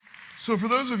So for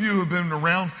those of you who have been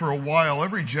around for a while,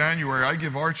 every January I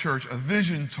give our church a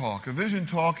vision talk. A vision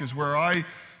talk is where I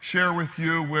share with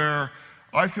you where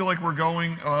I feel like we're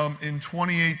going in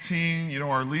 2018.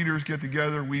 Our leaders get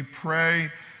together, we pray,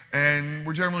 and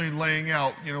we're generally laying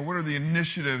out, what are the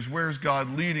initiatives, where's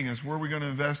God leading us, where are we going to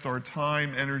invest our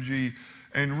time, energy,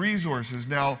 and resources.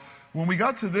 Now, when we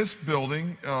got to this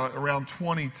building around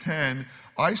 2010,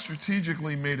 I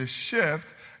strategically made a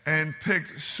shift and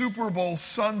picked Super Bowl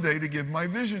Sunday to give my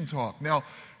vision talk. Now,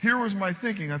 here was my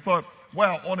thinking. I thought,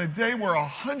 wow, on a day where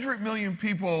 100 million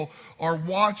people are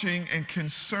watching and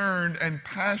concerned and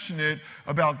passionate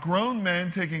about grown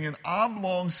men taking an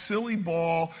oblong, silly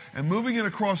ball and moving it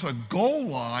across a goal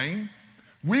line,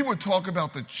 we would talk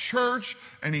about the church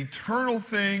and eternal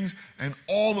things and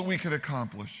all that we could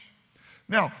accomplish.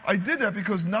 Now, I did that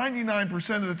because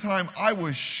 99% of the time I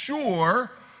was sure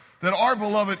that our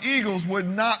beloved Eagles would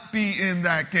not be in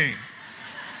that game.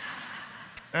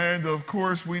 And of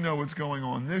course, we know what's going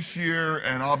on this year,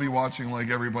 and I'll be watching like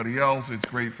everybody else. It's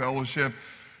great fellowship.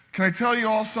 Can I tell you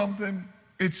all something?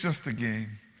 It's just a game.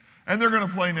 And they're going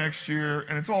to play next year,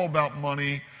 and it's all about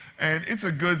money, and it's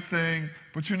a good thing.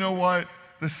 But you know what?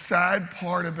 The sad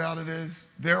part about it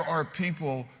is there are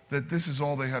people that this is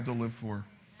all they have to live for.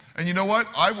 And you know what?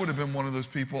 I would have been one of those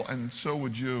people, and so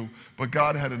would you. But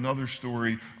God had another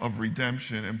story of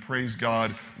redemption, and praise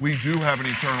God, we do have an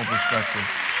eternal perspective.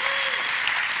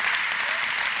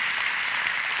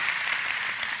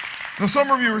 Now,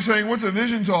 some of you are saying, what's a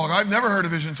vision talk? I've never heard a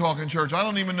vision talk in church. I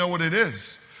don't even know what it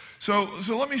is. So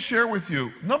let me share with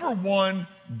you. Number one,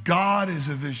 God is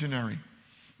a visionary.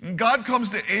 God comes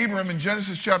to Abram in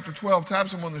Genesis chapter 12,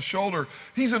 taps him on the shoulder.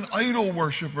 He's an idol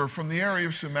worshiper from the area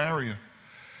of Samaria.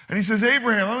 And he says,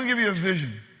 Abraham, I'm going to give you a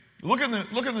vision. Look at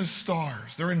the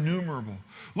stars. They're innumerable.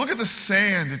 Look at the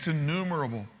sand. It's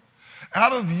innumerable.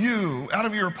 Out of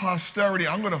your posterity,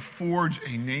 I'm going to forge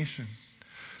a nation.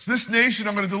 This nation,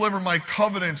 I'm going to deliver my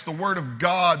covenants, the word of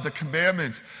God, the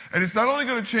commandments. And it's not only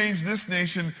going to change this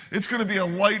nation, it's going to be a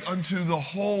light unto the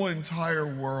whole entire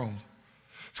world.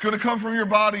 It's going to come from your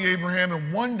body, Abraham,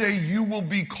 and one day you will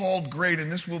be called great,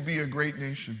 and this will be a great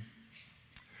nation.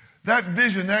 That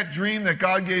vision, that dream that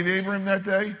God gave Abraham that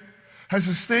day has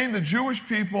sustained the Jewish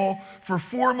people for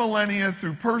 4 millennia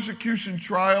through persecution,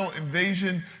 trial,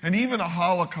 invasion, and even a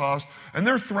Holocaust. And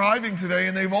they're thriving today,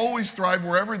 and they've always thrived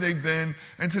wherever they've been,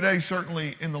 and today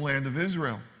certainly in the land of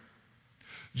Israel.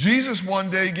 Jesus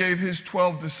one day gave his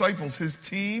 12 disciples, his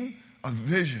team, a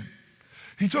vision.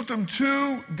 He took them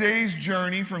 2 days'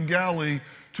 journey from Galilee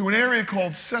to an area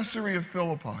called Caesarea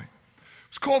Philippi.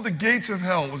 It's called the Gates of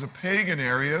Hell. It was a pagan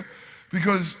area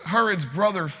because Herod's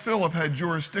brother Philip had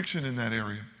jurisdiction in that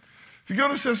area. If you go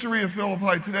to Caesarea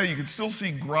Philippi today, you can still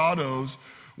see grottos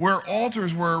where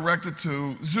altars were erected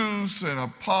to Zeus and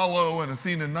Apollo and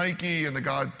Athena Nike and the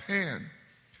god Pan.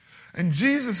 And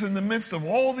Jesus, in the midst of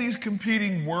all these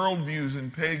competing worldviews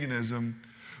in paganism,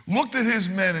 looked at his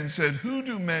men and said, who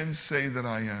do men say that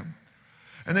I am?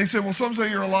 And they said, well, some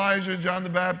say you're Elijah, John the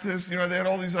Baptist. They had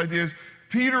all these ideas.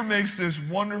 Peter makes this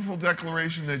wonderful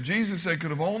declaration that Jesus said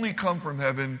could have only come from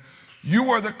heaven. You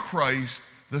are the Christ,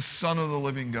 the Son of the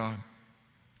living God.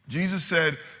 Jesus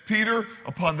said, Peter,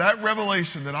 upon that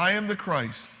revelation that I am the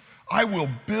Christ, I will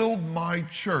build my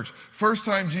church. First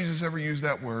time Jesus ever used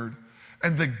that word.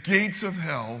 And the gates of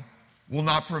hell will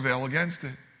not prevail against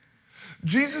it.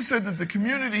 Jesus said that the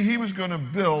community he was going to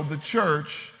build, the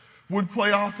church, would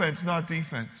play offense, not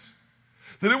defense.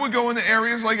 That it would go into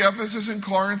areas like Ephesus and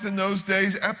Corinth in those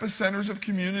days, epicenters of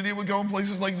community. It would go in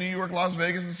places like New York, Las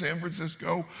Vegas, and San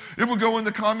Francisco. It would go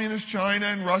into communist China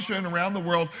and Russia and around the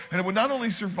world. And it would not only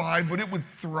survive, but it would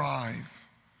thrive.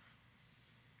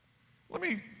 Let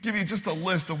me give you just a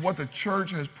list of what the church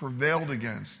has prevailed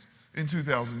against in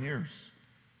 2,000 years.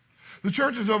 The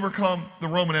church has overcome the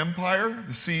Roman Empire,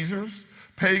 the Caesars,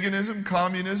 paganism,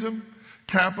 communism,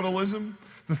 capitalism,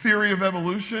 the theory of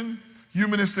evolution,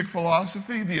 humanistic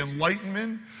philosophy, the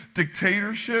Enlightenment,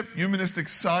 dictatorship, humanistic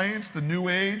science, the New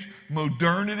Age,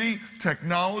 modernity,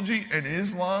 technology, and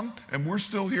Islam. And we're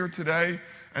still here today,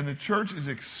 and the church is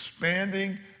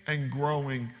expanding and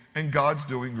growing, and God's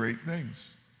doing great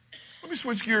things. Let me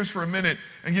switch gears for a minute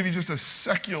and give you just a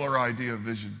secular idea of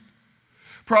vision.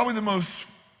 Probably the most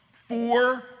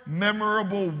 4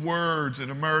 memorable words in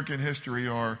American history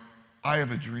are, I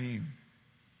have a dream.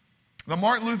 Now,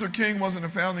 Martin Luther King wasn't a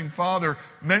founding father.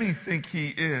 Many think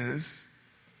he is.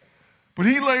 But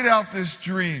he laid out this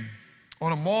dream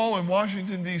on a mall in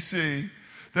Washington, D.C.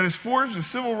 that has forged the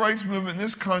civil rights movement in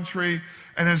this country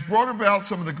and has brought about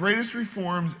some of the greatest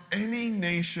reforms any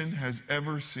nation has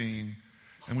ever seen.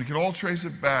 And we can all trace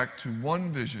it back to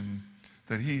one vision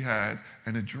that he had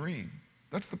and a dream.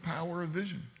 That's the power of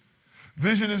vision.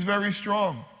 Vision is very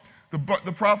strong.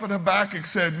 The prophet Habakkuk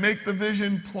said, make the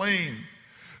vision plain.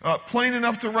 Plain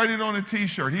enough to write it on a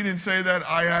t-shirt. He didn't say that,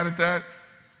 I added that.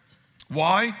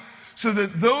 Why? So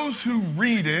that those who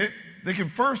read it, they can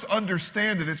first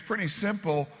understand it. It's pretty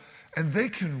simple, and they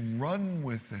can run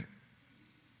with it.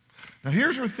 Now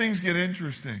here's where things get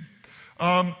interesting.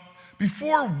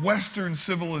 Before Western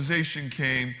civilization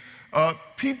came,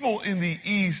 people in the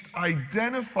East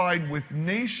identified with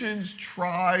nations,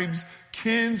 tribes,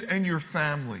 kins, and your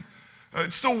family.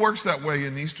 It still works that way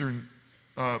in the Eastern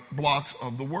blocks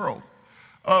of the world.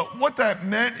 What that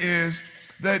meant is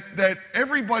that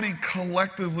everybody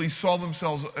collectively saw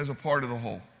themselves as a part of the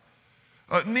whole.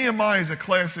 Nehemiah is a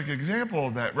classic example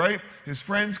of that, right? His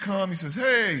friends come, he says,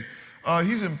 hey,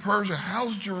 he's in Persia,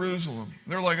 how's Jerusalem?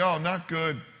 They're like, oh, not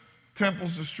good.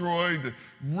 Temple's destroyed, the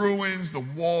ruins, the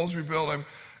walls rebuilt.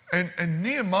 And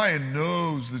Nehemiah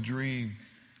knows the dream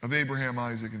of Abraham,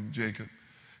 Isaac, and Jacob.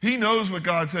 He knows what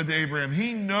God said to Abraham.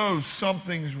 He knows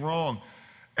something's wrong.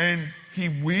 And he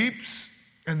weeps,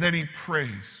 and then he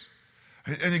prays.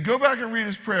 And you go back and read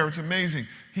his prayer. It's amazing.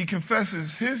 He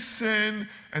confesses his sin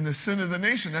and the sin of the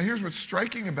nation. Now, here's what's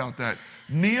striking about that.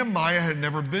 Nehemiah had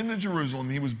never been to Jerusalem.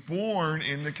 He was born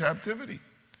in the captivity.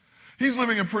 He's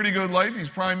living a pretty good life. He's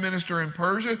prime minister in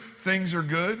Persia. Things are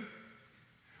good.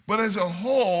 But as a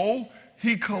whole,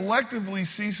 he collectively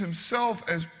sees himself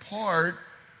as part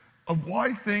of why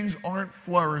things aren't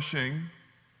flourishing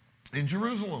in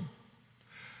Jerusalem.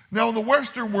 Now, in the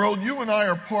Western world, you and I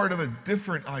are part of a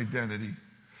different identity.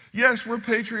 Yes, we're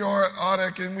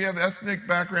patriotic and we have ethnic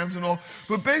backgrounds and all,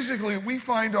 but basically we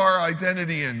find our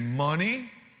identity in money,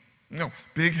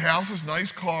 big houses,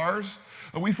 nice cars.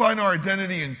 We find our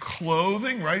identity in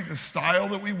clothing, right? The style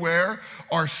that we wear,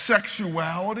 our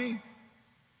sexuality.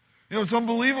 It's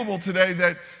unbelievable today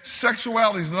that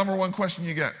sexuality is the number one question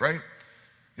you get, right?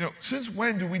 Since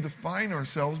when do we define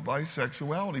ourselves by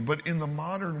sexuality? But in the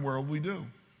modern world, we do.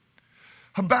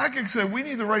 Habakkuk said we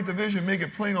need to write the vision, make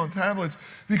it plain on tablets,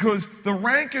 because the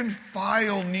rank and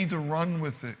file need to run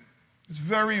with it. It's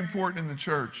very important in the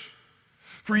church.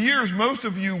 For years, most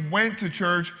of you went to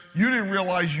church. You didn't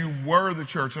realize you were the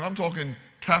church, and I'm talking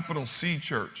capital C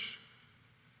church.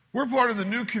 We're part of the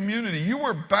new community. You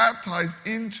were baptized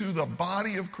into the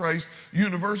body of Christ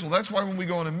universal. That's why when we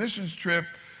go on a missions trip,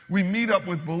 we meet up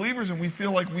with believers and we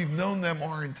feel like we've known them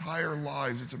our entire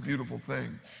lives. It's a beautiful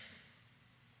thing.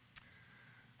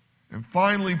 And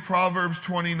finally, Proverbs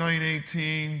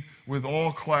 29:18, with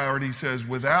all clarity, says,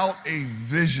 without a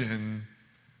vision,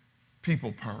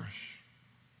 people perish.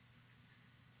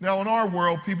 Now, in our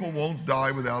world, people won't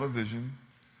die without a vision.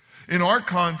 In our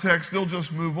context, they'll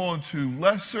just move on to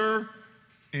lesser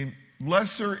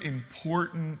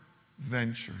important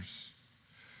ventures.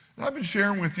 And I've been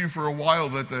sharing with you for a while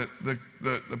that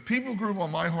the people group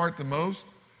on my heart the most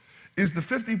is the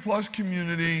 50-plus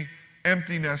community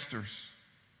empty nesters.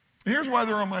 Here's why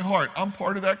they're on my heart. I'm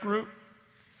part of that group,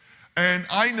 and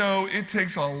I know it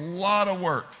takes a lot of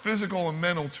work, physical and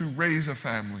mental, to raise a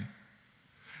family.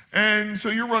 And so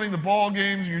you're running the ball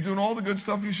games, and you're doing all the good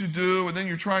stuff you should do, and then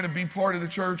you're trying to be part of the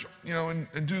church,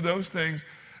 and do those things.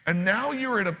 And now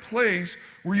you're at a place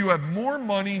where you have more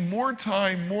money, more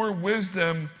time, more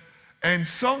wisdom, and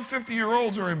some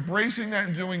 50-year-olds are embracing that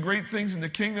and doing great things in the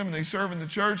kingdom, and they serve in the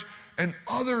church, and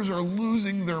others are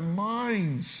losing their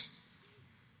minds.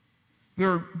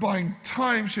 They're buying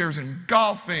timeshares and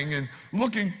golfing and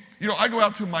looking. I go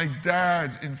out to my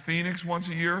dad's in Phoenix once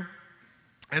a year,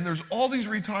 and there's all these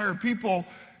retired people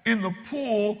in the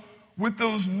pool with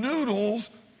those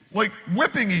noodles, like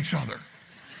whipping each other.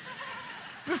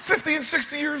 They're 50 and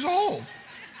 60 years old.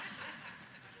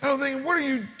 And I'm thinking, what are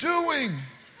you doing?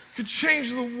 You could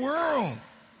change the world.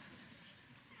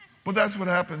 But that's what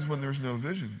happens when there's no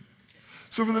vision.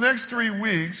 So for the next 3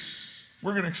 weeks,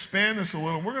 we're going to expand this a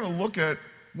little. We're going to look at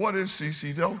what is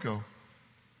CC Delco.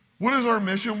 What is our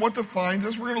mission? What defines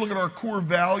us? We're going to look at our core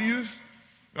values.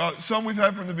 Some we've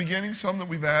had from the beginning, some that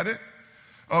we've added.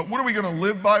 What are we going to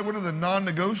live by? What are the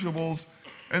non-negotiables?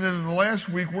 And then in the last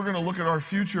week, we're going to look at our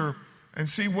future and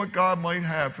see what God might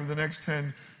have for the next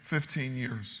 10, 15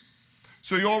 years.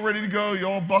 So you all ready to go? You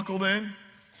all buckled in?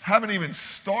 Haven't even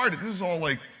started. This is all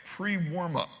like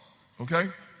pre-warm-up, okay?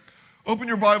 Open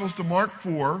your Bibles to Mark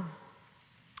 4.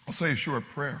 I'll say a short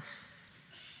prayer.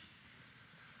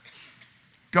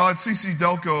 God, CC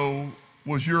Delco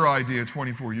was your idea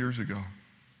 24 years ago.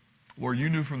 Lord, you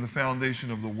knew from the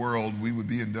foundation of the world we would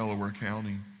be in Delaware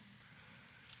County.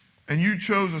 And you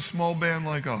chose a small band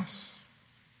like us.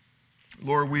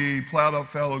 Lord, we plowed up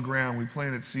fallow ground. We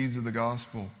planted seeds of the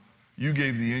gospel. you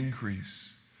gave the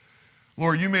increase.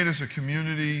 Lord, you made us a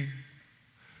community.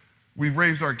 We've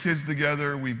raised our kids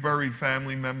together. We've buried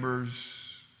family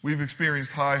members. We've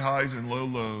experienced high highs and low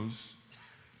lows.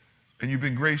 And you've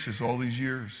been gracious all these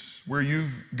years. Where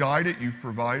you've guided, you've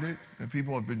provided, and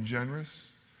people have been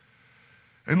generous.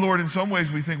 And Lord, in some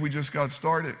ways we think we just got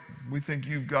started. We think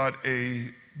you've got a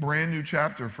brand new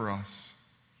chapter for us.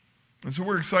 And so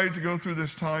we're excited to go through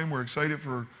this time. We're excited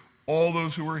for all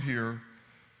those who are here,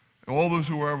 all those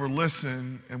who will ever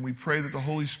listen, and we pray that the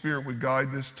Holy Spirit would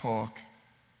guide this talk.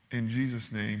 In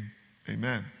Jesus' name,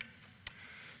 amen.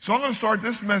 So I'm going to start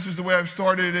this message the way I've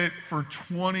started it for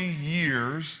 20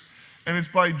 years, and it's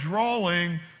by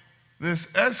drawing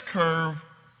this S-curve,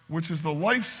 which is the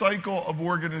life cycle of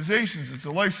organizations. It's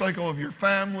the life cycle of your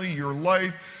family, your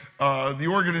life, the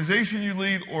organization you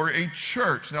lead, or a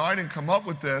church. Now, I didn't come up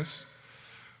with this,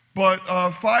 but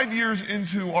 5 years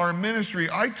into our ministry,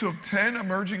 I took 10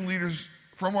 emerging leaders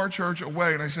from our church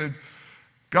away, and I said,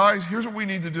 guys, here's what we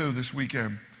need to do this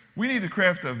weekend. We need to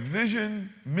craft a vision,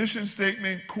 mission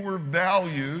statement, core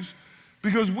values,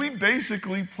 because we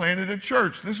basically planted a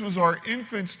church. This was our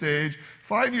infant stage.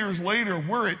 5 years later,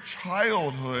 we're at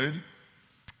childhood,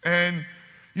 and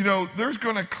there's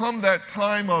going to come that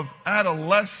time of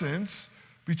adolescence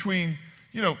between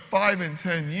 5 and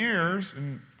 10 years,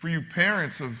 and for you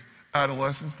parents of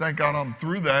adolescents, thank God I'm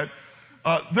through that.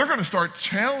 They're going to start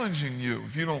challenging you.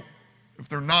 If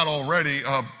they're not already,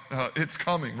 it's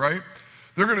coming, right?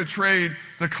 They're going to trade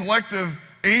the collective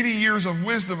 80 years of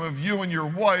wisdom of you and your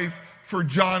wife for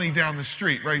Johnny down the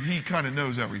street, right? He kind of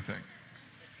knows everything.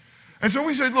 And so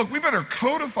we said, look, we better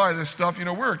codify this stuff.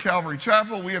 We're a Calvary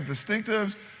Chapel. We have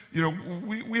distinctives.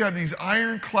 We have these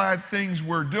ironclad things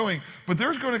we're doing. But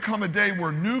there's going to come a day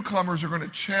where newcomers are going to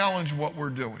challenge what we're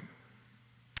doing.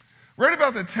 Right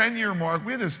about the 10-year mark,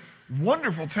 we had this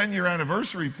wonderful 10-year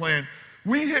anniversary plan.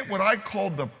 We hit what I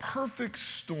called the perfect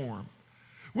storm.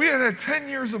 We had 10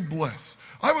 years of bliss.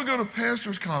 I would go to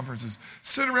pastors' conferences,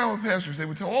 sit around with pastors. They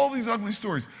would tell all these ugly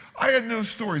stories. I had no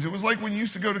stories. It was like when you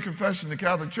used to go to confession in the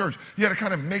Catholic Church. You had to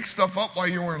kind of make stuff up while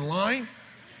you were in line.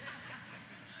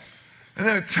 And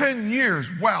then at 10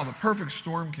 years, wow, the perfect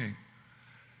storm came.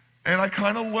 And I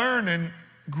kind of learned and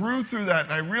grew through that.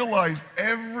 And I realized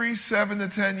every 7 to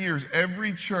 10 years,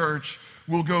 every church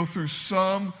will go through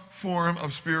some form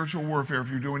of spiritual warfare. If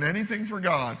you're doing anything for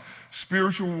God,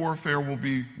 spiritual warfare will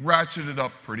be ratcheted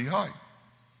up pretty high.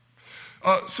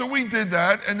 So we did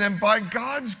that, and then by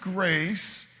God's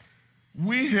grace,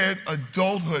 we hit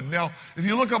adulthood. Now, if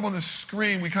you look up on the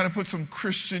screen, we kind of put some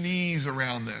Christianese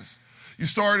around this. You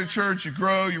start a church, you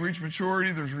grow, you reach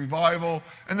maturity, there's revival,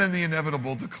 and then the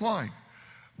inevitable decline.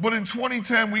 But in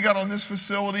 2010, we got on this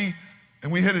facility,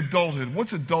 and we hit adulthood.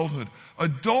 What's adulthood?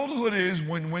 Adulthood is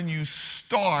when you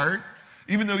start,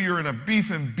 even though you're in a beef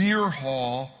and beer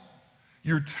hall,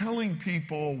 you're telling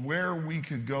people where we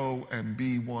could go and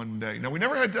be one day. Now, we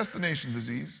never had destination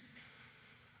disease.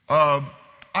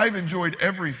 I've enjoyed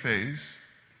every phase.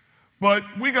 But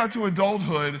we got to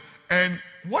adulthood, and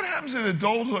what happens in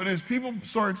adulthood is people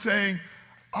start saying,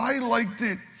 I liked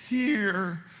it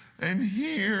here, and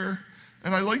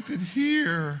I liked it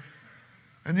here.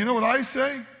 And you know what I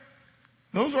say?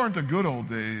 Those aren't the good old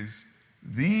days.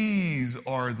 These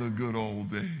are the good old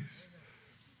days.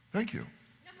 Thank you.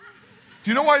 Do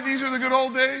you know why these are the good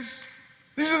old days?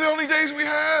 These are the only days we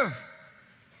have.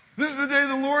 This is the day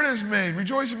the Lord has made.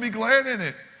 Rejoice and be glad in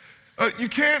it. You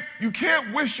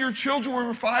can't wish your children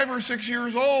were 5 or 6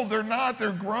 years old. They're not.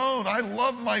 They're grown. I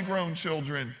love my grown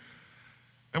children.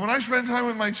 And when I spend time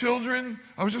with my children,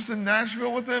 I was just in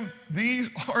Nashville with them.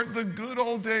 These are the good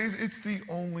old days. It's the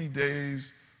only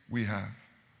days we have.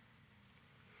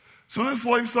 So this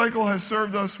life cycle has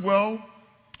served us well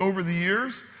over the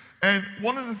years. And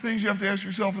one of the things you have to ask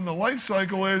yourself in the life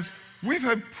cycle is, we've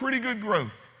had pretty good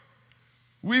growth.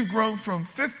 We've grown from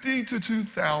 50 to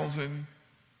 2,000,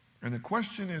 and the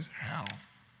question is how?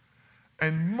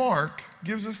 And Mark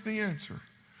gives us the answer.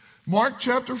 Mark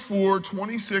chapter 4,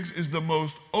 26 is the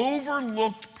most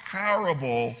overlooked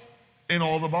parable in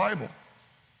all the Bible.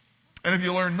 And if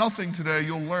you learn nothing today,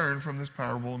 you'll learn from this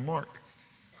parable in Mark.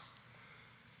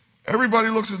 Everybody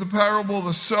looks at the parable of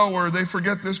the sower. They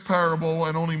forget this parable,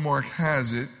 and only Mark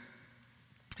has it.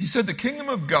 He said, the kingdom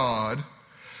of God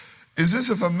is this: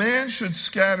 if a man should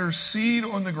scatter seed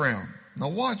on the ground. Now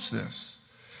watch this.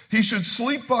 He should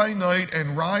sleep by night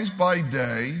and rise by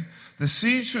day. The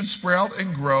seed should sprout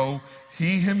and grow.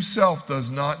 He himself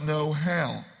does not know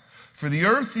how. For the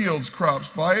earth yields crops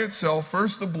by itself,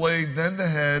 first the blade, then the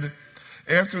head,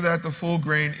 after that the full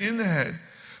grain in the head.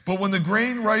 But when the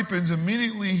grain ripens,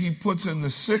 immediately he puts in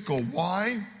the sickle.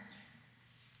 Why?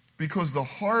 because the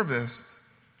harvest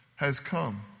has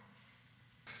come.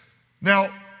 Now,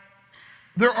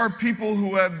 there are people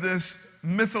who have this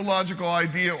mythological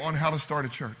idea on how to start a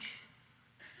church.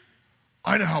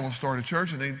 I know how we'll start a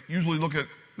church, and they usually look at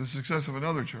the success of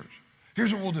another church.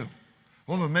 Here's what we'll do.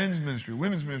 We'll have a men's ministry,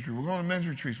 women's ministry. We'll go on men's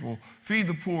retreats. We'll feed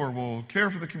the poor. We'll care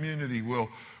for the community. We'll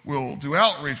do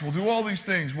outreach. We'll do all these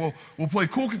things. We'll play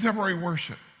cool contemporary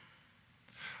worship.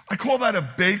 I call that a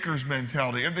baker's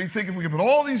mentality. They think if we can put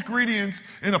all these ingredients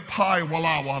in a pie,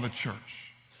 voila, we'll have a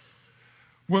church.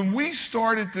 When we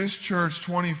started this church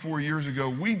 24 years ago,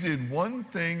 we did one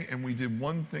thing and we did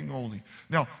one thing only.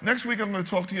 Now, next week I'm going to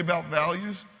talk to you about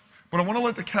values, but I want to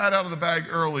let the cat out of the bag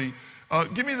early.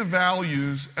 Give me the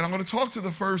values, and I'm going to talk to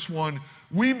the first one.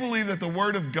 We believe that the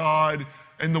Word of God,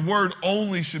 and the word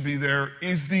only should be there,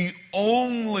 is the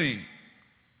only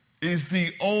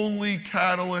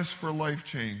catalyst for life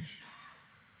change.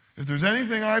 If there's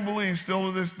anything I believe still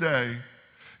to this day,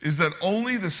 is that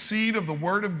only the seed of the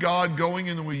Word of God going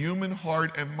into a human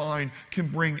heart and mind can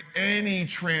bring any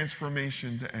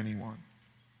transformation to anyone.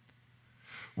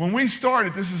 When we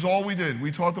started, this is all we did.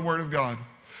 We taught the Word of God.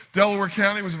 Delaware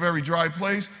County was a very dry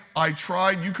place. I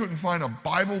tried. You couldn't find a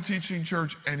Bible teaching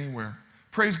church anywhere.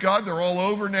 Praise God, they're all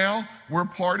over now. We're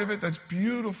part of it. That's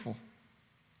beautiful.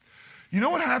 You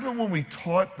know what happened when we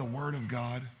taught the Word of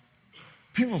God?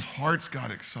 People's hearts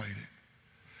got excited.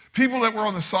 People that were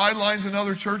on the sidelines in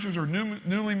other churches or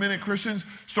newly minute Christians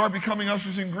start becoming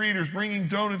ushers and greeters, bringing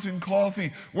donuts and coffee,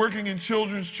 working in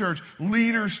children's church.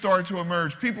 Leaders start to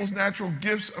emerge. People's natural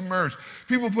gifts emerge.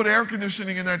 People put air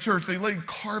conditioning in that church. They laid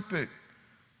carpet.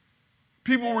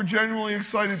 People were genuinely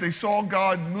excited. They saw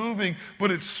God moving, but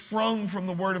it sprung from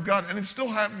the Word of God. And it still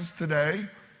happens today.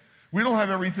 We don't have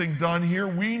everything done here.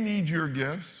 We need your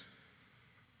gifts.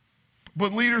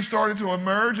 But leaders started to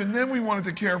emerge, and then we wanted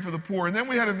to care for the poor, and then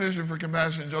we had a vision for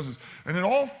compassion and justice. And it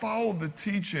all followed the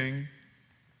teaching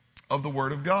of the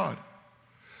Word of God.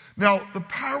 Now, the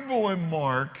parable in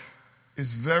Mark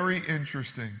is very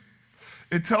interesting.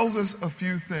 It tells us a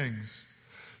few things.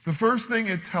 The first thing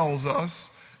it tells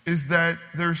us is that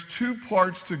there's two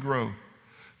parts to growth.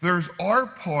 There's our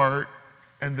part,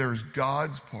 and there's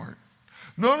God's part.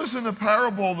 Notice in the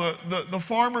parable, the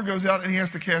farmer goes out and he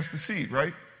has to cast the seed,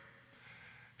 right?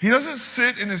 He doesn't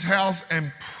sit in his house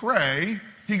and pray.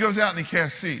 He goes out and he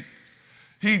casts seed.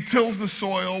 He tills the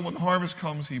soil. When the harvest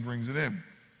comes, he brings it in.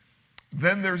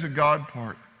 Then there's a God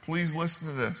part. Please listen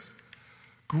to this.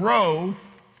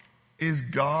 Growth is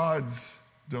God's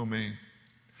domain.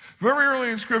 Very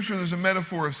early in Scripture, there's a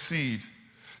metaphor of seed.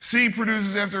 Seed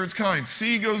produces after its kind.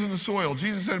 Seed goes in the soil.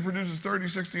 Jesus said it produces 30,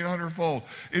 60, and 100-fold.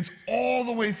 It's all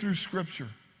the way through Scripture.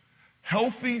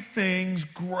 Healthy things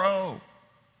grow.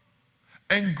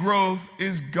 And growth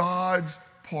is God's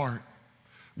part.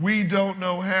 We don't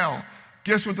know how.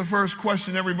 Guess what the first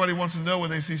question everybody wants to know when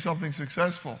they see something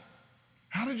successful?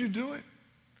 How did you do it?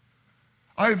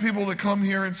 I have people that come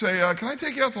here and say, can I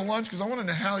take you out to lunch? Because I want to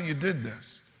know how you did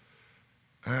this.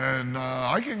 And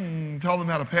I can tell them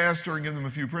how to pastor and give them a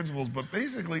few principles, but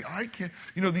basically I can't.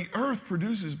 You know, the earth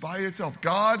produces by itself.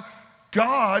 God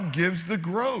gives the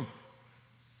growth.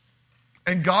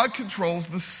 And God controls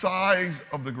the size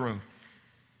of the growth.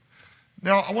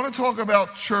 Now, I want to talk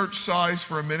about church size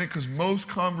for a minute because most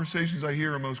conversations I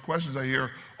hear and most questions I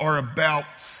hear are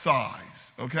about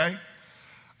size, okay?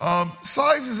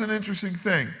 Size is an interesting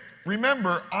thing.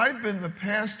 Remember, I've been the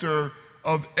pastor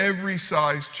of every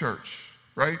size church,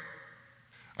 right?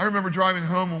 I remember driving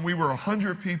home when we were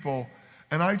 100 people,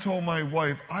 and I told my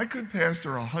wife, I could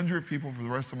pastor 100 people for the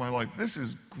rest of my life. This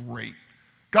is great.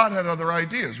 God had other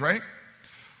ideas, right?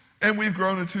 And we've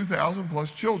grown to 2,000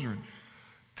 plus children.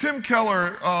 Tim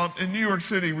Keller in New York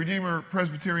City, Redeemer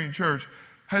Presbyterian Church,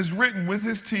 has written with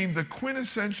his team the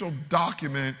quintessential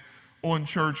document on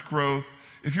church growth.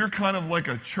 If you're kind of like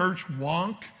a church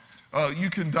wonk, you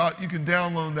can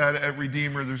download that at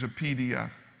Redeemer. There's a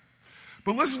PDF.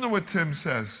 But listen to what Tim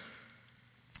says.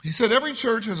 He said, every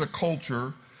church has a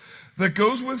culture that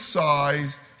goes with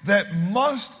size that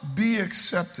must be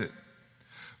accepted.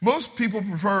 Most people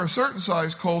prefer a certain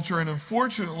size culture and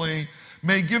unfortunately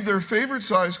may give their favorite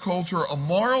size culture a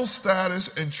moral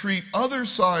status and treat other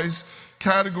size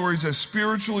categories as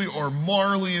spiritually or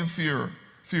morally inferior.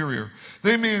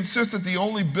 They may insist that the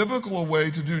only biblical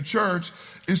way to do church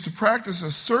is to practice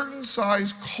a certain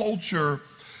size culture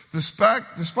despite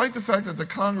the fact that the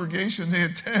congregation they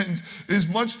attend is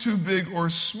much too big or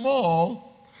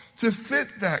small to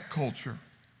fit that culture.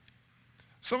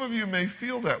 Some of you may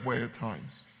feel that way at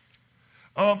times.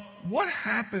 What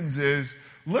happens is,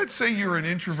 let's say you're an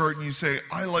introvert and you say,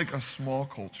 I like a small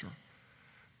culture.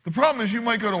 The problem is you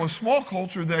might go to a small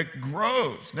culture that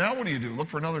grows. Now what do? Look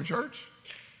for another church?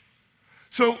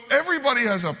 So everybody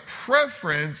has a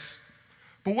preference,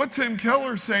 but what Tim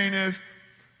Keller's saying is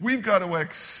we've got to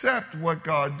accept what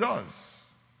God does.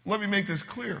 Let me make this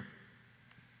clear.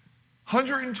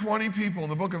 120 people in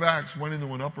the book of Acts went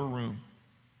into an upper room.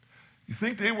 You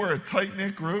think they were a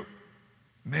tight-knit group?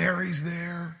 Mary's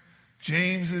there.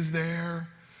 James is there.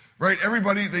 Right?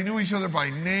 Everybody, they knew each other by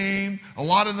name. A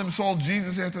lot of them saw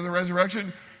Jesus after the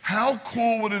resurrection. How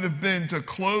cool would it have been to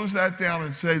close that down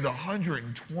and say the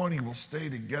 120 will stay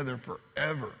together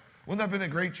forever? Wouldn't that have been a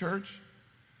great church?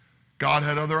 God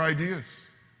had other ideas.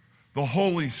 The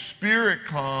Holy Spirit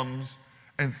comes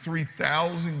and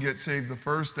 3,000 get saved the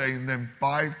first day and then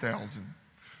 5,000.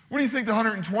 What do you think the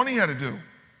 120 had to do?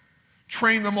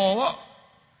 Train them all up.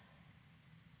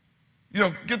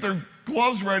 Get their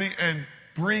gloves ready and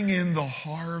bring in the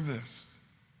harvest.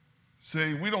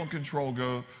 Say, we don't control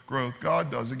growth, God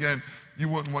does. Again, you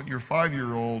wouldn't want your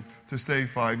 5-year-old to stay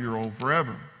 5-year-old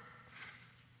forever.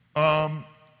 I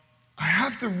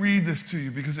have to read this to you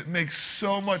because it makes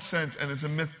so much sense and it's a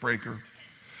myth breaker.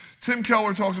 Tim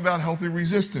Keller talks about healthy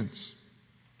resistance.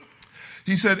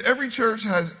 He said every church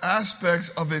has aspects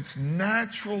of its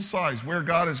natural size, where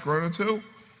God has grown it to,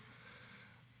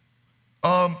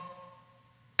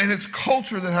 and its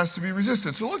culture that has to be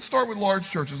resisted. So let's start with large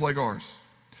churches like ours.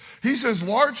 He says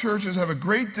large churches have a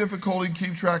great difficulty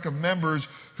keeping track of members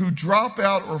who drop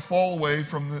out or fall away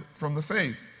from the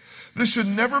faith. This should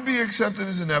never be accepted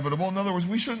as inevitable. In other words,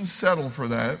 we shouldn't settle for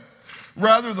that.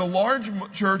 Rather, the large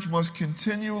church must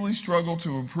continually struggle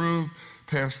to improve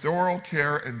pastoral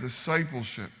care and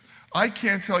discipleship. I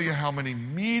can't tell you how many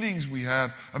meetings we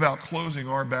have about closing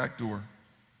our back door.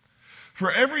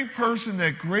 For every person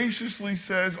that graciously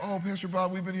says, oh, Pastor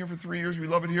Bob, we've been here for 3 years, we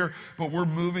love it here, but we're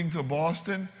moving to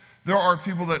Boston, there are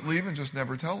people that leave and just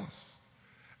never tell us.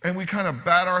 And we kind of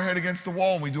bat our head against the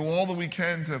wall and we do all that we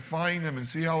can to find them and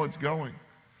see how it's going.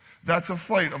 That's a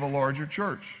fight of a larger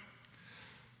church.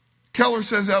 Keller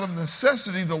says out of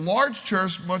necessity, the large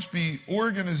church must be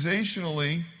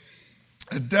organizationally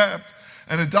adept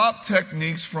and adopt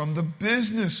techniques from the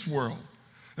business world.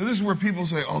 Now, this is where people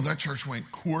say, oh, that church went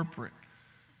corporate.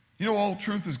 You know, all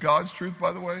truth is God's truth,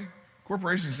 by the way.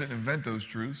 Corporations didn't invent those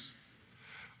truths.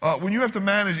 When you have to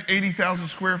manage 80,000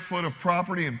 square foot of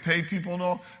property and pay people and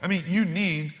all, you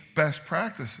need best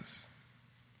practices.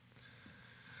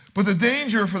 But the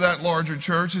danger for that larger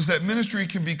church is that ministry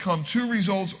can become too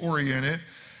results-oriented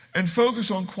and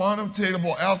focus on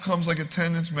quantitatable outcomes like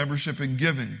attendance, membership, and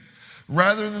giving,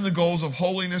 rather than the goals of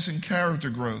holiness and character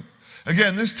growth.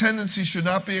 Again, this tendency should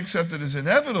not be accepted as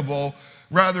inevitable.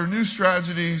 Rather, new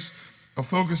strategies of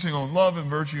focusing on love and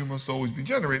virtue must always be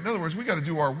generated. In other words, we got to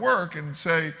do our work and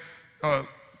say,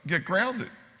 get grounded.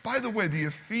 By the way, the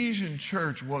Ephesian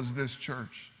church was this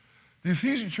church. The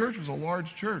Ephesian church was a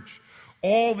large church.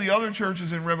 All the other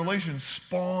churches in Revelation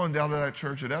spawned out of that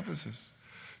church at Ephesus.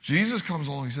 Jesus comes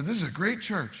along and he said, this is a great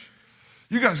church.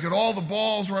 You guys got all the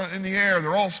balls running in the air.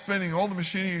 They're all spinning. All the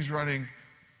machinery is running.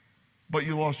 But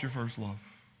you lost your first love.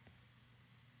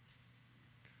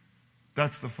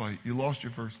 That's the fight. You lost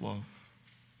your first love.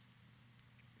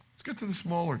 Let's get to the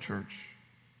smaller church.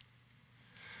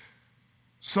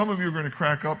 Some of you are going to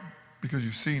crack up because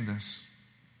you've seen this.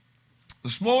 The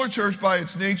smaller church, by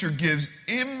its nature, gives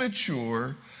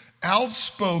immature,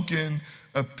 outspoken,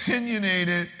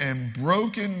 opinionated, and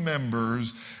broken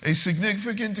members a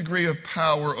significant degree of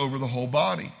power over the whole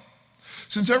body.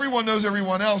 Since everyone knows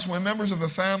everyone else, when members of a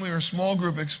family or small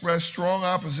group express strong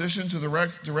opposition to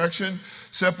the direction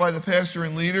set by the pastor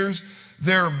and leaders,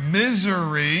 their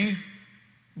misery,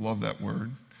 love that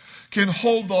word, can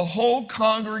hold the whole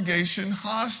congregation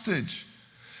hostage.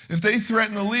 If they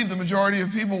threaten to leave, the majority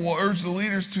of people will urge the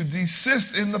leaders to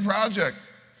desist in the project.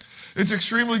 It's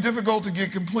extremely difficult to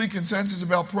get complete consensus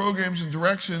about programs and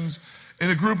directions in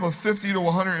a group of 50 to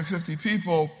 150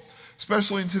 people,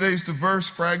 especially in today's diverse,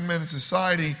 fragmented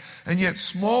society. And yet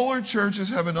smaller churches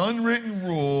have an unwritten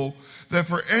rule that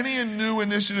for any new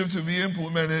initiative to be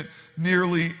implemented,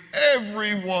 nearly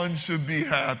everyone should be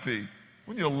happy.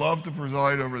 Wouldn't you love to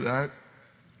preside over that?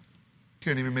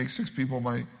 Can't even make 6 people in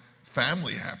my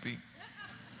family happy.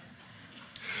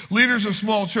 Leaders of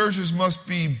small churches must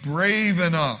be brave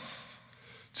enough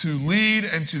to lead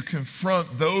and to confront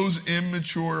those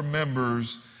immature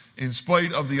members in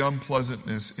spite of the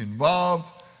unpleasantness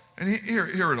involved. And here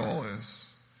it all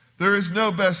is. There is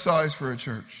no best size for a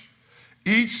church.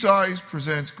 Each size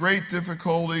presents great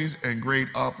difficulties and great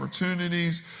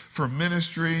opportunities for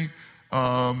ministry.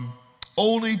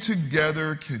 Only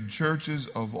together can churches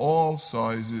of all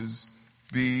sizes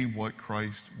be what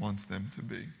Christ wants them to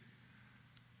be.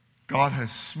 God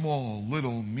has small,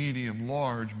 little, medium,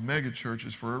 large, mega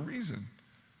churches for a reason.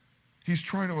 He's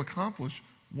trying to accomplish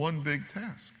one big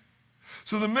task.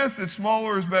 So the myth that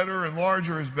smaller is better and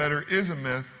larger is better is a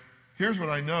myth. Here's what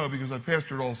I know because I've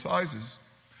pastored all sizes.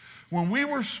 When we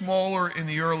were smaller in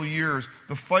the early years,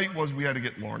 the fight was we had to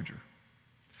get larger.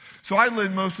 So I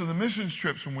led most of the missions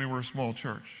trips when we were a small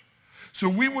church. So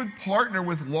we would partner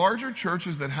with larger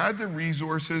churches that had the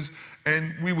resources,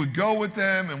 and we would go with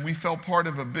them, and we felt part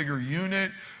of a bigger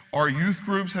unit. Our youth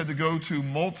groups had to go to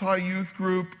multi-youth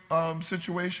group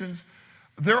situations.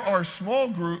 There are small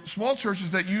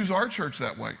churches that use our church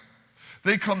that way.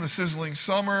 They come to Sizzling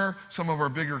Summer, some of our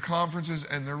bigger conferences,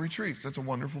 and their retreats. That's a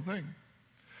wonderful thing.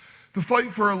 The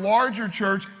fight for a larger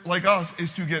church like us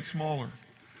is to get smaller.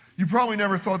 You probably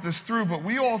never thought this through, but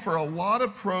we offer a lot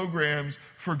of programs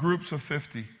for groups of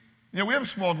 50. We have a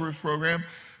small groups program,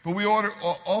 but we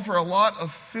offer a lot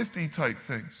of 50 type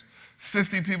things.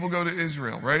 50 people go to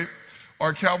Israel, right?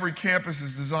 Our Calvary campus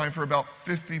is designed for about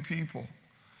 50 people.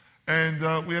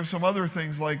 And we have some other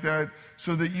things like that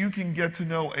so that you can get to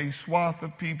know a swath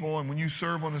of people. And when you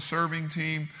serve on a serving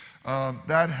team,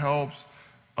 that helps.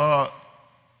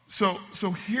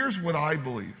 So here's what I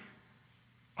believe.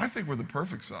 I think we're the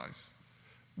perfect size.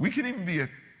 We can even be a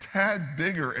tad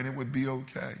bigger and it would be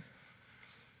okay.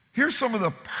 Here's some of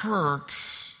the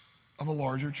perks of a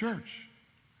larger church.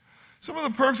 Some of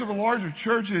the perks of a larger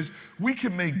church is we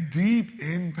can make deep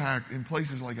impact in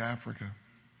places like Africa,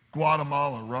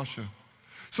 Guatemala, Russia.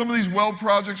 Some of these well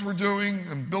projects we're doing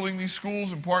and building these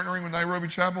schools and partnering with Nairobi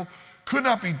Chapel could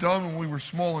not be done when we were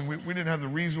small and we didn't have the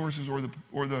resources or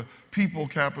the people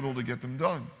capital to get them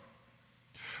done.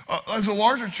 As a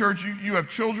larger church, you have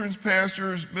children's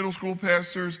pastors, middle school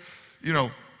pastors,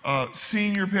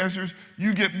 senior pastors.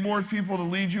 You get more people to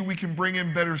lead you. We can bring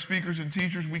in better speakers and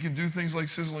teachers. We can do things like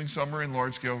Sizzling Summer and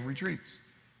large-scale retreats.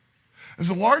 As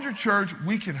a larger church,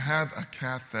 we can have a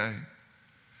cafe.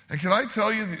 And can I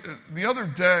tell you, the other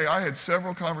day I had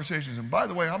several conversations, and by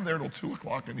the way, I'm there till 2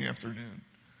 o'clock in the afternoon.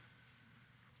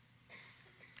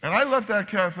 And I left that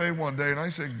cafe one day and I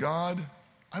said, God,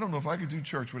 I don't know if I could do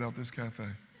church without this cafe.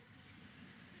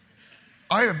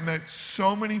 I have met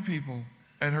so many people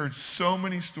and heard so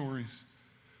many stories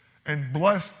and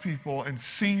blessed people and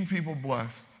seen people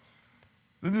blessed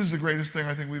that this is the greatest thing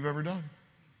I think we've ever done.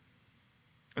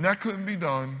 And that couldn't be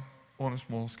done on a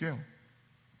small scale.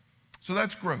 So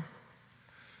that's growth.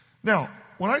 Now,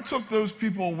 when I took those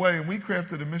people away and we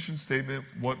crafted a mission statement,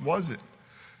 what was it?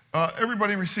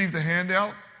 Everybody received a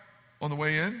handout on the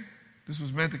way in. This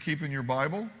was meant to keep in your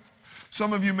Bible.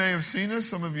 Some of you may have seen this,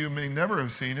 some of you may never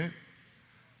have seen it.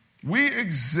 We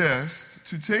exist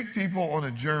to take people on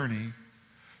a journey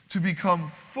to become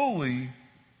fully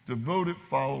devoted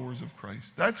followers of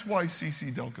Christ. That's why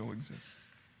CC Delco exists.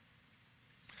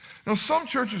 Now, some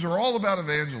churches are all about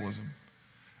evangelism.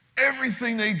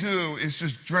 Everything they do is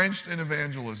just drenched in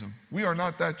evangelism. We are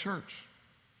not that church.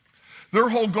 Their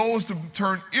whole goal is to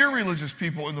turn irreligious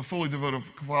people into fully devoted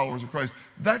followers of Christ.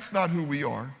 That's not who we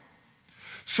are.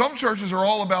 Some churches are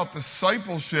all about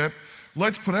discipleship.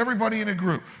 Let's put everybody in a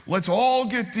group. Let's all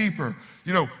get deeper.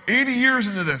 80 years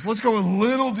into this, let's go a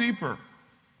little deeper.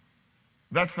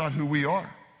 That's not who we are,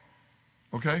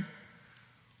 okay?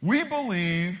 We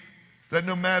believe that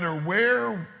no matter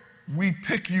where we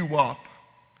pick you up,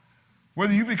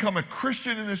 whether you become a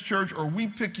Christian in this church or we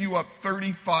pick you up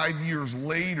 35 years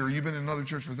later, you've been in another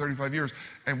church for 35 years,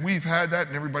 and we've had that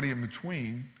and everybody in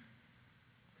between,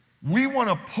 we want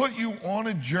to put you on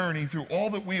a journey through all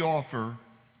that we offer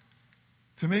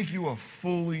to make you a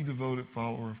fully devoted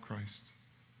follower of Christ.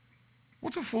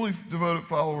 What's a fully devoted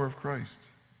follower of Christ?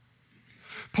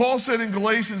 Paul said in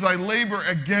Galatians, I labor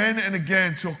again and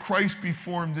again till Christ be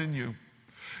formed in you.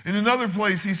 In another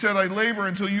place, he said, I labor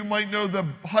until you might know the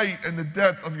height and the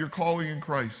depth of your calling in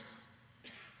Christ.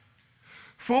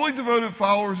 Fully devoted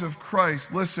followers of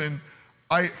Christ, listen,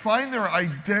 I find their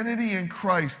identity in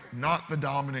Christ, not the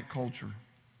dominant culture.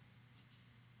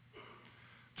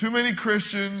 Too many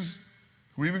Christians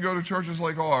who even go to churches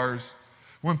like ours,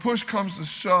 when push comes to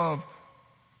shove,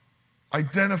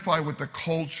 identify with the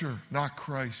culture, not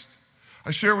Christ.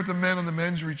 I share with the men on the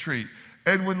men's retreat.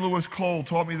 Edwin Lewis Cole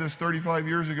taught me this 35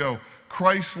 years ago.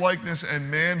 Christ-likeness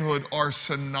and manhood are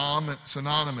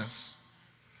synonymous.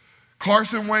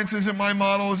 Carson Wentz isn't my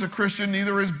model as a Christian.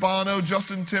 Neither is Bono,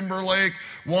 Justin Timberlake,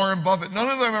 Warren Buffett. None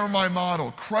of them are my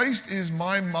model. Christ is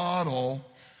my model,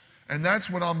 and that's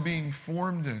what I'm being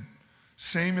formed in.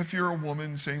 Same if you're a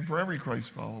woman, same for every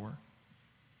Christ follower.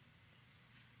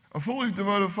 A fully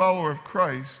devoted follower of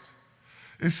Christ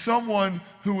is someone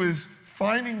who is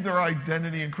finding their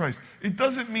identity in Christ. It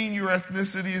doesn't mean your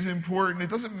ethnicity is important. It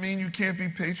doesn't mean you can't be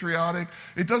patriotic.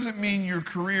 It doesn't mean your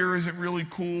career isn't really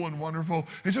cool and wonderful.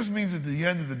 It just means at the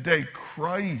end of the day,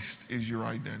 Christ is your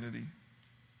identity.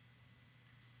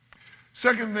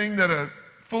 Second thing that a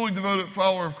fully devoted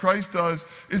follower of Christ does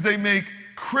is they make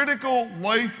critical,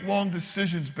 lifelong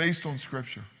decisions based on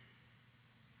Scripture.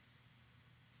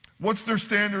 What's their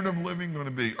standard of living going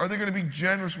to be? Are they going to be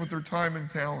generous with their time and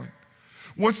talent?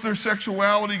 What's their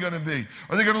sexuality going to be?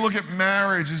 Are they going to look at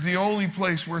marriage as the only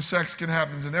place where sex can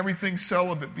happen and everything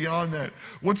celibate beyond that?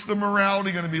 What's the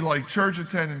morality going to be like? Church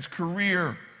attendance,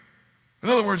 career. In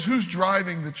other words, who's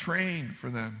driving the train for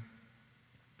them?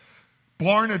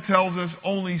 Barna tells us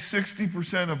only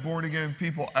 60% of born-again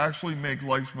people actually make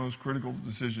life's most critical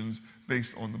decisions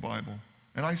based on the Bible.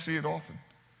 And I see it often.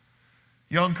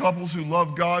 Young couples who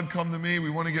love God come to me. We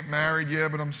want to get married. Yeah,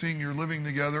 but I'm seeing you're living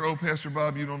together. Oh, Pastor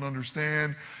Bob, you don't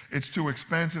understand. It's too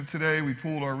expensive today. We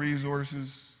pooled our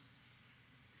resources.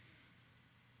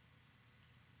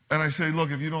 And I say, look,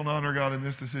 if you don't honor God in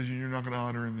this decision, you're not going to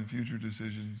honor him in future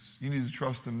decisions. You need to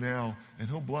trust him now, and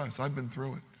he'll bless. I've been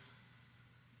through it.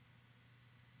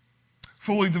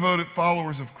 Fully devoted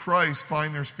followers of Christ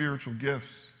find their spiritual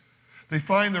gifts. They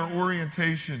find their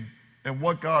orientation and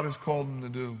what God has called them to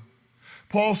do.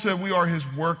 Paul said we are his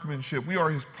workmanship. We are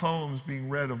his poems being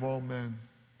read of all men.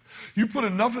 You put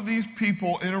enough of these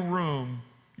people in a room,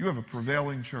 you have a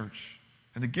prevailing church.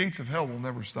 And the gates of hell will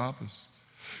never stop us.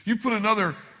 You put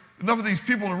enough of these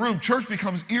people in a room, church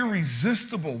becomes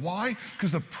irresistible. Why?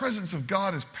 Because the presence of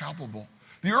God is palpable.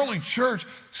 The early church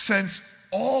sensed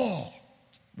awe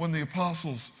when the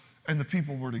apostles and the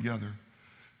people were together.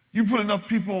 You put enough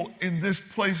people in this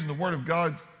place and the word of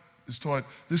God is taught,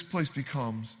 this place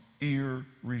becomes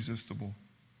irresistible.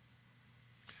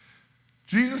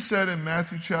 Jesus said in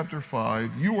Matthew chapter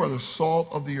 5, you are the salt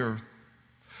of the earth.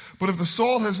 But if the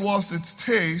salt has lost its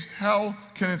taste, how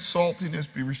can its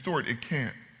saltiness be restored? It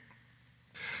can't.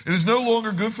 It is no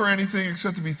longer good for anything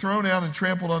except to be thrown out and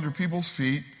trampled under people's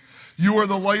feet. You are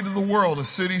the light of the world. A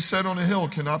city set on a hill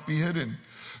cannot be hidden.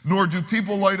 Nor do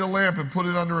people light a lamp and put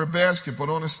it under a basket, but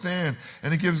on a stand,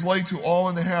 and it gives light to all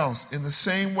in the house. In the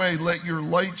same way, let your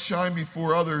light shine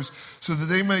before others, so that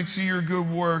they may see your good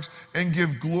works and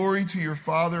give glory to your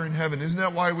Father in heaven. Isn't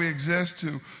that why we exist?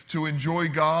 To enjoy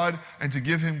God and to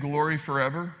give him glory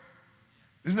forever?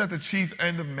 Isn't that the chief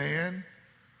end of man?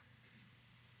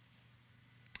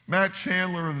 Matt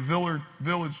Chandler of the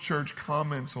Village Church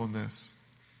comments on this.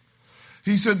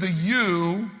 He said, the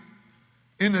you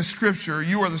in the scripture,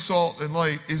 you are the salt and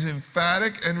light, is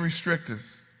emphatic and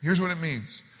restrictive. Here's what it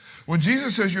means. When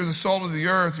Jesus says you're the salt of the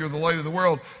earth, you're the light of the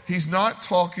world, he's not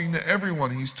talking to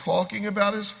everyone. He's talking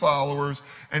about his followers,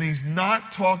 and he's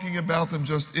not talking about them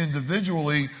just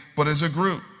individually, but as a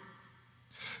group.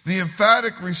 The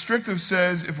emphatic restrictive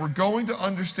says if we're going to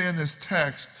understand this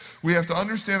text, we have to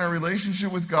understand our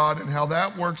relationship with God and how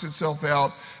that works itself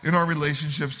out in our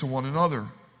relationships to one another.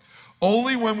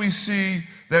 Only when we see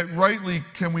that rightly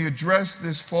can we address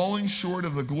this falling short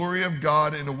of the glory of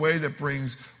God in a way that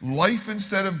brings life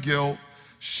instead of guilt,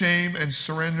 shame, and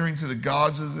surrendering to the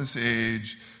gods of this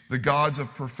age, the gods of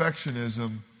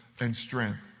perfectionism and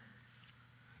strength.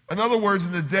 In other words,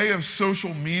 in the day of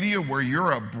social media where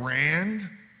you're a brand,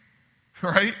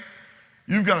 right?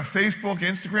 You've got a Facebook,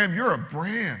 Instagram, you're a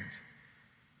brand.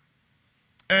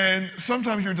 And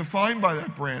sometimes you're defined by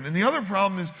that brand. And the other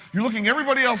problem is you're looking at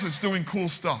everybody else that's doing cool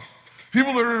stuff.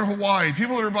 People that are in Hawaii,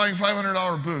 people that are buying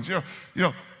 $500 boots. You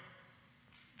know,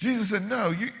 Jesus said,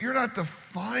 no, you're not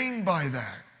defined by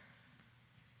that.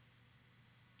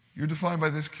 You're defined by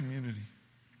this community,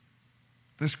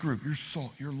 this group. You're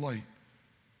salt, you're light.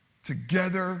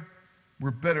 Together,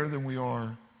 we're better than we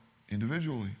are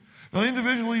individually. Now,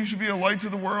 individually, you should be a light to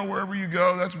the world wherever you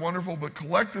go. That's wonderful. But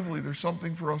collectively, there's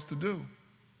something for us to do.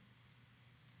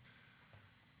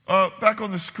 Back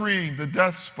on the screen, the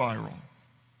death spiral.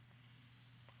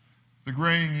 The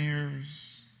graying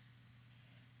years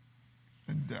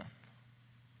and death.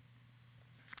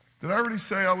 Did I already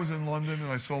say I was in London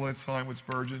and I saw that sign with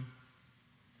Spurgeon?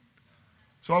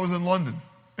 So I was in London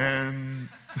and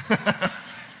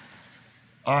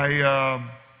I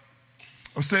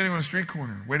was standing on a street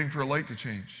corner waiting for a light to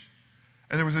change.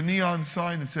 And there was a neon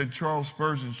sign that said Charles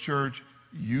Spurgeon's church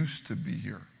used to be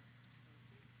here.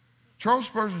 Charles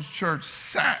Spurgeon's church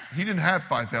sat. He didn't have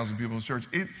 5,000 people in his church.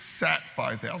 It sat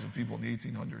 5,000 people in the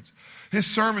 1800s. His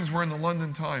sermons were in the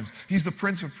London Times. He's the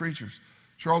prince of preachers.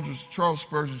 Charles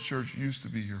Spurgeon's church used to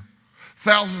be here.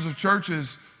 Thousands of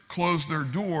churches close their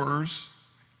doors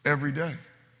every day.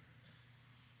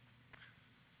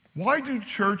 Why do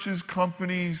churches,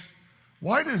 companies,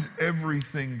 Why does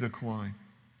everything decline?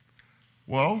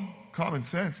 Well, common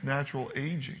sense, natural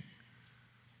aging.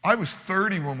 I was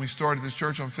 30 when we started this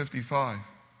church. I'm 55.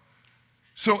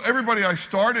 So everybody I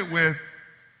started with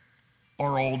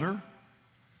are older.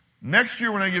 Next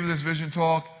year when I give this vision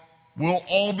talk, we'll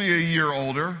all be a year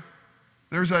older.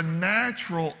 There's a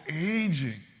natural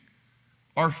aging.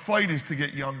 Our fight is to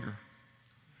get younger.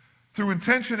 Through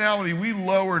intentionality, we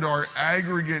lowered our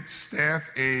aggregate staff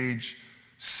age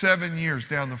 7 years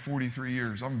down to 43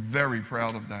 years. I'm very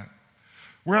proud of that.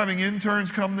 We're having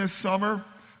interns come this summer.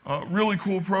 Really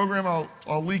cool program.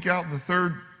 I'll leak out in the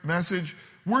third message.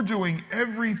 We're doing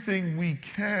everything we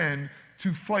can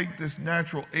to fight this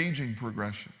natural aging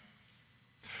progression.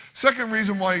 Second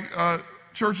reason why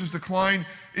churches decline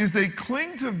is they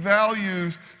cling to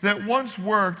values that once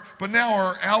worked but now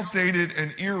are outdated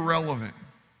and irrelevant.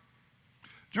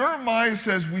 Jeremiah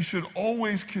says we should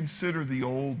always consider the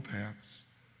old paths.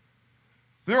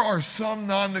 There are some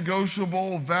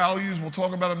non-negotiable values, we'll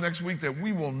talk about them next week, that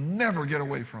we will never get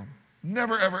away from.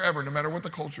 Never, ever, ever, no matter what the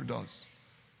culture does.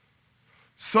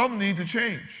 Some need to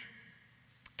change.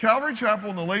 Calvary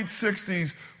Chapel in the late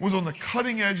 60s was on the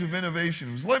cutting edge of innovation.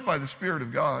 It was led by the Spirit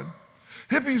of God.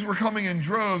 Hippies were coming in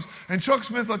droves, and Chuck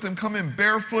Smith let them come in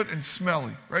barefoot and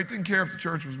smelly, right? Didn't care if the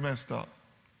church was messed up.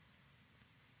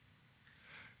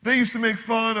 They used to make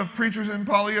fun of preachers in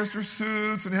polyester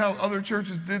suits and how other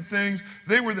churches did things.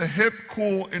 They were the hip,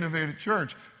 cool, innovative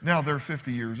church. Now they're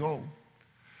 50 years old.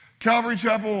 Calvary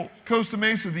Chapel, Costa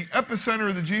Mesa, the epicenter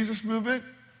of the Jesus movement,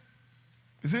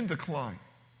 is in decline.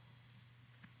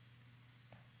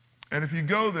 And if you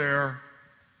go there,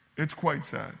 it's quite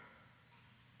sad.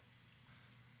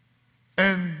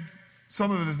 And some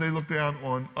of it is they look down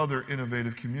on other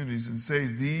innovative communities and say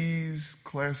these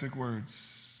classic words.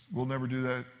 We'll never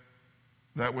do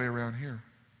that way around here.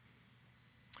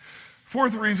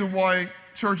 Fourth reason why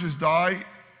churches die,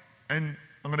 and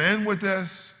I'm going to end with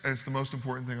this, and it's the most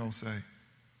important thing I'll say.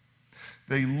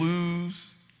 They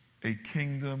lose a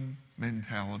kingdom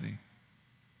mentality.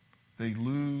 They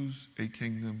lose a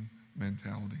kingdom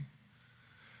mentality.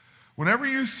 Whenever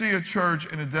you see a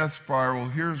church in a death spiral,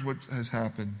 here's what has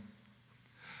happened.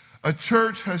 A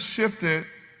church has shifted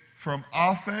from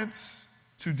offense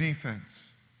to defense.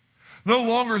 No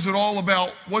longer is it all about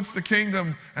what's the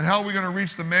kingdom and how are we going to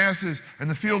reach the masses and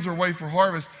the fields are white for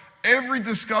harvest. Every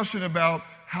discussion about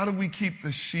how do we keep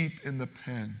the sheep in the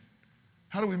pen?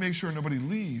 How do we make sure nobody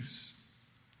leaves?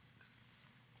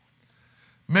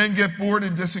 Men get bored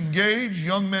and disengage.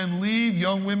 Young men leave.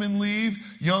 Young women leave.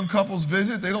 Young couples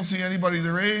visit. They don't see anybody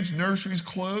their age. Nurseries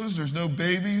closed. There's no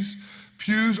babies.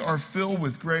 Pews are filled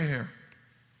with gray hair.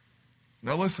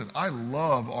 Now listen, I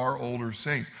love our older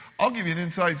saints. I'll give you an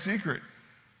inside secret.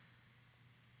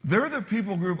 They're the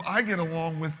people group I get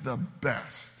along with the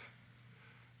best.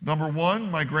 Number one,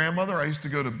 my grandmother, I used to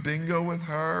go to bingo with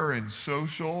her and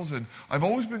socials, and I've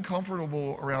always been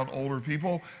comfortable around older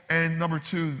people. And number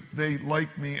two, they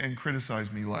like me and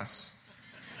criticize me less.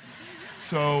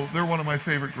 So they're one of my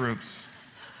favorite groups.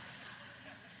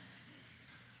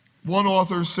 One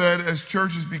author said, as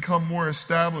churches become more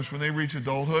established when they reach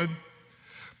adulthood,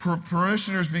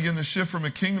 parishioners begin to shift from a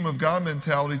kingdom of God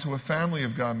mentality to a family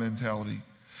of God mentality.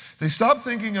 They stopped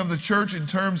thinking of the church in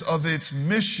terms of its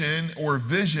mission or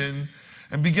vision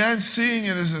and began seeing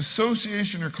it as an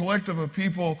association or collective of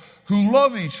people who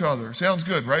love each other. Sounds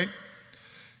good, right?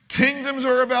 Kingdoms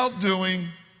are about doing,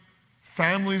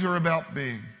 families are about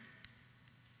being.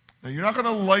 Now, you're not going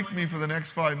to like me for the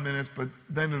next 5 minutes, but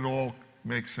then it all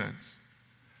makes sense.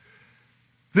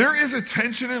 There is a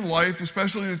tension in life,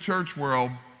 especially in the church world,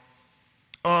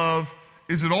 of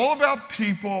is it all about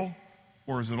people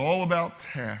or is it all about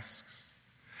tasks?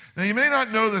 Now, you may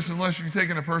not know this unless you've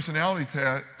taken a personality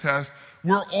test.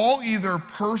 We're all either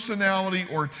personality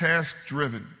or task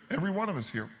driven. Every one of us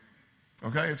here.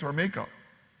 Okay? It's our makeup.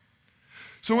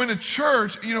 So in a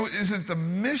church, is it the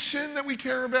mission that we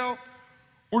care about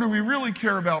or do we really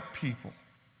care about people?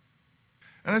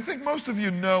 And I think most of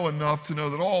you know enough to know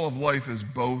that all of life is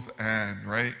both and,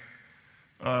 right?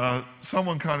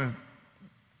 Someone kind of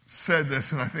said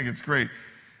this, and I think it's great.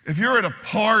 If you're at a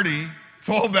party, it's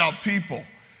all about people.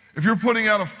 If you're putting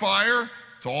out a fire,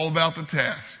 it's all about the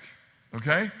task,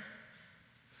 okay?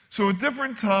 So at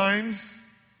different times,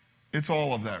 it's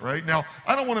all of that, right? Now,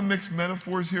 I don't want to mix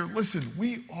metaphors here. Listen,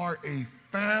 we are a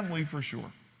family for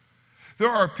sure.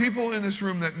 There are people in this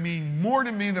room that mean more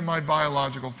to me than my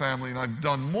biological family, and I've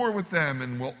done more with them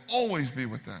and will always be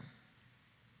with them.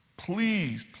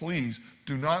 Please, please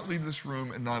do not leave this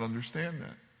room and not understand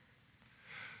that.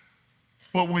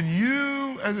 But when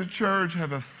you, as a church,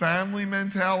 have a family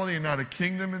mentality and not a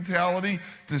kingdom mentality,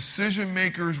 decision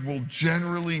makers will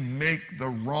generally make the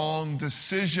wrong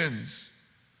decisions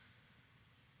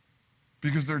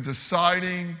because they're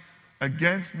deciding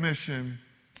against mission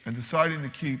and deciding to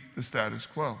keep the status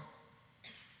quo.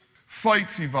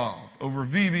 Fights evolve over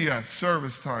VBS,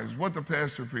 service times, what the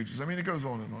pastor preaches. I mean, it goes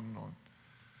on and on and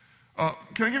on.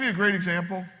 Can I give you a great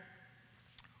example?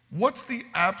 What's the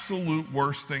absolute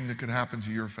worst thing that could happen to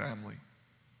your family?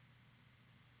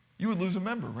 You would lose a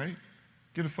member, right?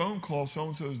 Get a phone call,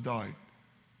 so-and-so's died.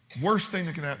 Worst thing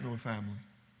that can happen to a family.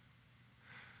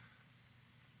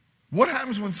 What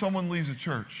happens when someone leaves a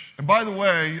church? And by the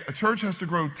way, a church has to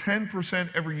grow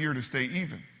 10% every year to stay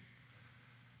even.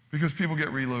 Because people get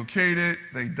relocated,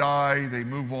 they die, they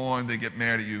move on, they get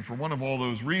mad at you. For one of all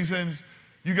those reasons,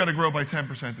 you got to grow by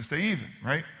 10% to stay even,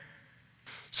 right?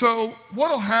 So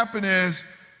what will happen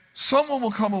is someone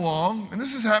will come along, and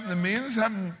this has happened to me, and this has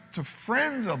happened to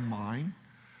friends of mine,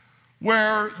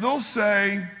 where they'll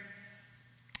say,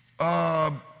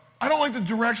 I don't like the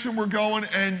direction we're going,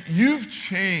 and you've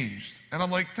changed. And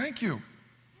I'm like, thank you.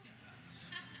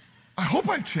 I hope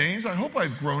I've changed. I hope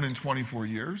I've grown in 24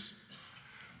 years.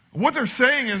 What they're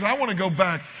saying is, I want to go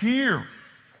back here.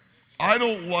 I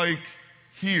don't like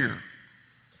here.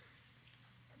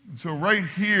 And so right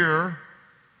here,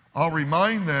 I'll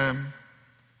remind them,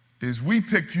 is we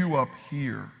picked you up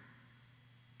here.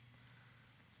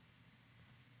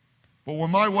 But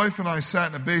when my wife and I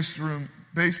sat in a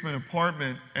basement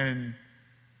apartment and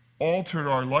altered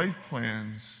our life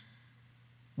plans,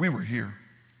 we were here.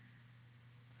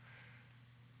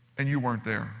 And you weren't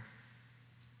there.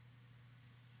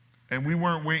 And we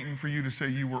weren't waiting for you to say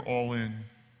you were all in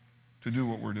to do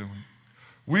what we're doing.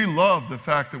 We love the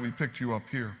fact that we picked you up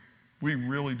here. We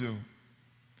really do.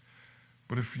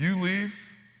 But if you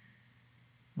leave,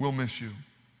 we'll miss you.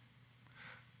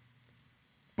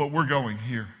 But we're going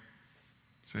here.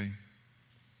 See?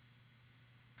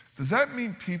 Does that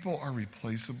mean people are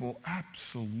replaceable?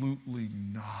 Absolutely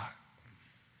not.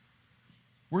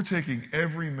 We're taking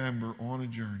every member on a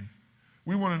journey.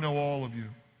 We want to know all of you.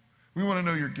 We want to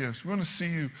know your gifts. We want to see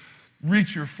you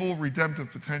reach your full redemptive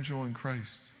potential in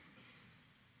Christ.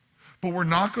 But we're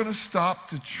not going to stop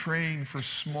to train for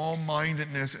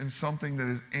small-mindedness and something that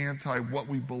is anti what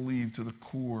we believe to the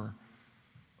core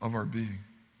of our being.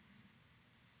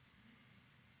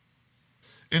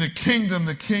 In a kingdom,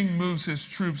 the king moves his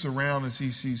troops around as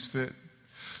he sees fit.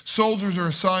 Soldiers are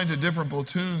assigned to different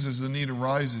platoons as the need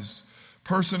arises.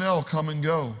 Personnel come and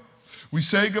go. We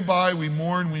say goodbye, we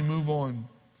mourn, we move on.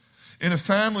 In a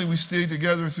family, we stay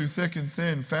together through thick and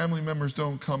thin. Family members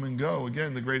don't come and go.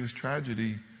 Again, the greatest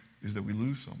tragedy is that we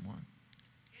lose someone.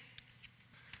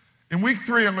 In week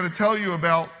 3, I'm going to tell you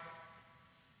about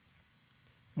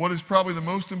what is probably the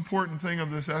most important thing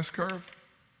of this S-curve,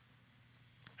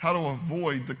 how to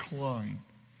avoid decline.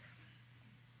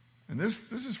 And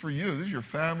this is for you. This is your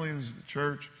family. This is the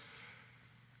church.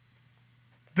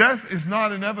 Death is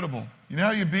not inevitable. You know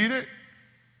how you beat it?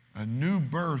 A new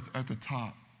birth at the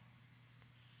top.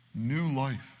 New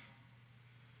life.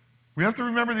 We have to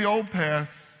remember the old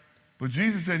paths, but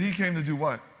Jesus said he came to do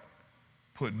what?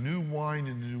 Put new wine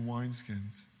into new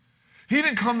wineskins. He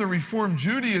didn't come to reform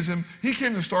Judaism. He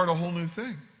came to start a whole new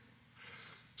thing.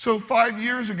 So 5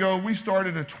 years ago, we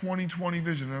started a 2020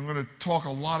 vision. And I'm going to talk a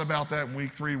lot about that in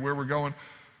week 3, where we're going.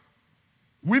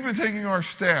 We've been taking our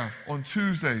staff on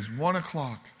Tuesdays, 1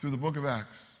 o'clock, through the book of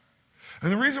Acts.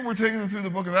 And the reason we're taking them through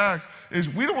the book of Acts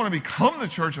is we don't want to become the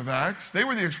church of Acts. They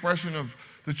were the expression of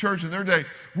the church in their day.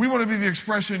 We want to be the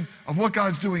expression of what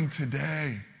God's doing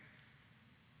today.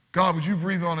 God, would you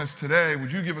breathe on us today?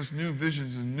 Would you give us new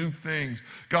visions and new things?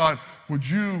 God, would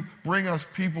you bring us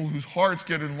people whose hearts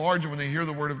get enlarged when they hear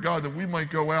the word of God, that we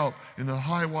might go out in the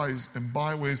highways and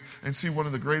byways and see one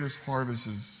of the greatest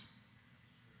harvests.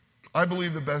 I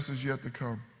believe the best is yet to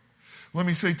come. Let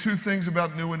me say 2 things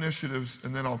about new initiatives,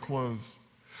 and then I'll close.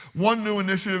 One new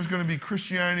initiative is going to be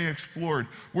Christianity Explored.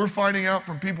 We're finding out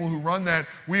from people who run that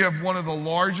we have one of the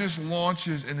largest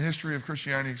launches in the history of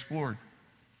Christianity Explored.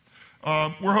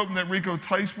 We're hoping that Rico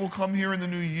Tice will come here in the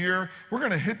new year. We're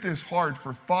going to hit this hard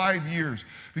for 5 years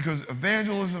because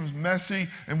evangelism is messy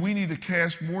and we need to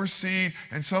cast more seed,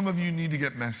 and some of you need to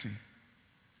get messy.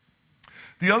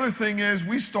 The other thing is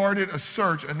we started a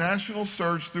search, a national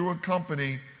search through a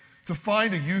company to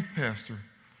find a youth pastor.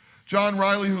 John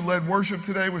Riley, who led worship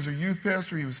today, was a youth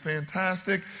pastor. He was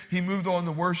fantastic. He moved on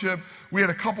to worship. We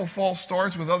had a couple false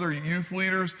starts with other youth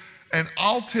leaders, and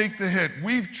I'll take the hit.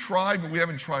 We've tried, but we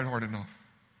haven't tried hard enough.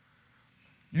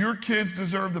 Your kids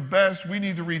deserve the best. We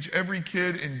need to reach every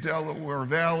kid in Delaware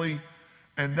Valley,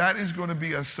 And that is going to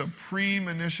be a supreme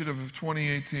initiative of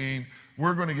 2018.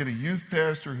 We're going to get a youth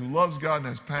pastor who loves God and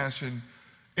has passion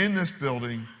in this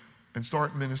building and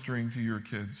start ministering to your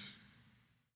kids.